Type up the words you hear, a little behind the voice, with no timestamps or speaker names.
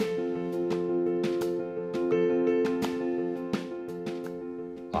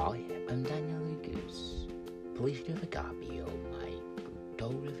of a copy of my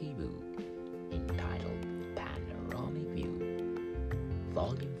photography book entitled Panoramic View,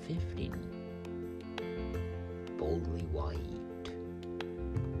 Volume 15, Boldly White,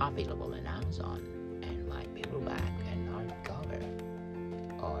 available on Amazon and my paperback